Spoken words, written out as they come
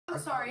I'm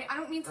sorry, I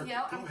don't mean to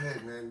yell. Go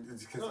ahead, man.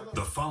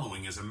 The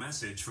following is a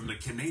message from the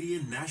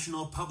Canadian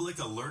National Public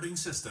Alerting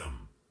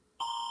System.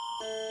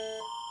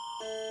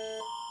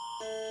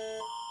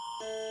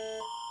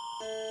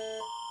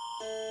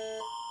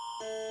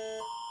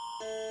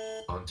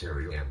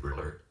 Ontario Amber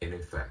Alert in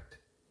effect.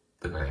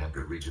 The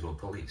Niagara Regional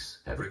Police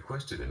have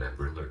requested an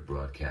Amber Alert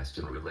broadcast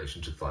in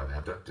relation to 5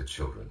 abducted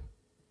children.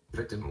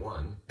 Victim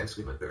 1,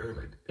 Esme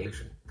McDermott,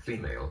 Asian,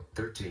 female,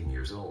 13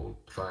 years old,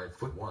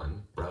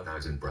 5'1", brown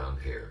eyes and brown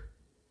hair.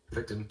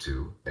 Victim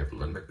 2,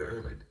 Evelyn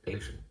McDermott,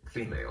 Asian,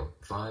 female,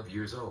 5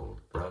 years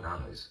old, brown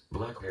eyes,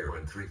 black hair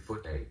and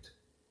 3'8".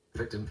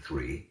 Victim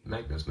 3,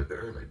 Magnus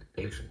McDermott,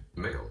 Asian,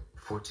 male,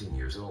 14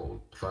 years old,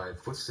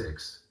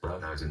 5'6",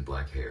 brown eyes and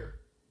black hair.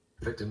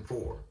 Victim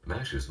 4,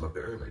 Mashus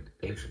McDermott,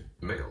 Asian,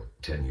 male,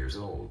 10 years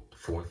old,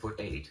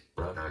 4'8",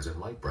 brown eyes and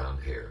light brown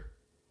hair.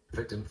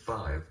 Victim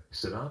 5,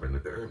 Sanabra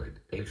McDermott,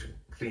 Asian,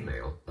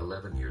 female,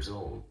 11 years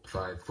old,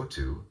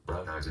 5'2",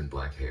 brown eyes and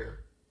black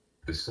hair.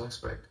 The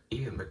suspect,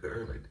 Ian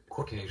McDermott,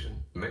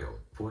 Caucasian, male,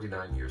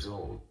 49 years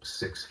old,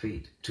 6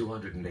 feet,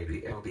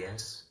 280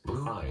 lbs,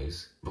 blue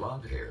eyes,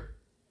 blonde hair.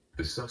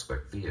 The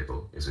suspect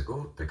vehicle is a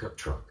gold pickup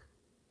truck.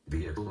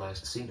 Vehicle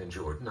last seen in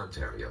Jordan,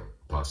 Ontario,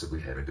 possibly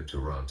headed to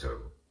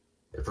Toronto.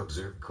 If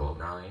observed, call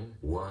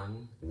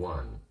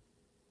 911.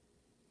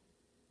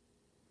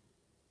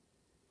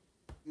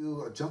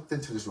 You jumped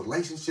into this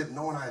relationship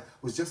knowing I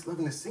was just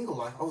living a single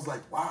life. I was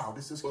like, wow,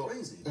 this is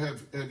crazy.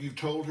 Have you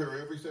told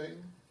her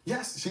everything?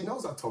 Yes, she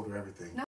knows I told her everything.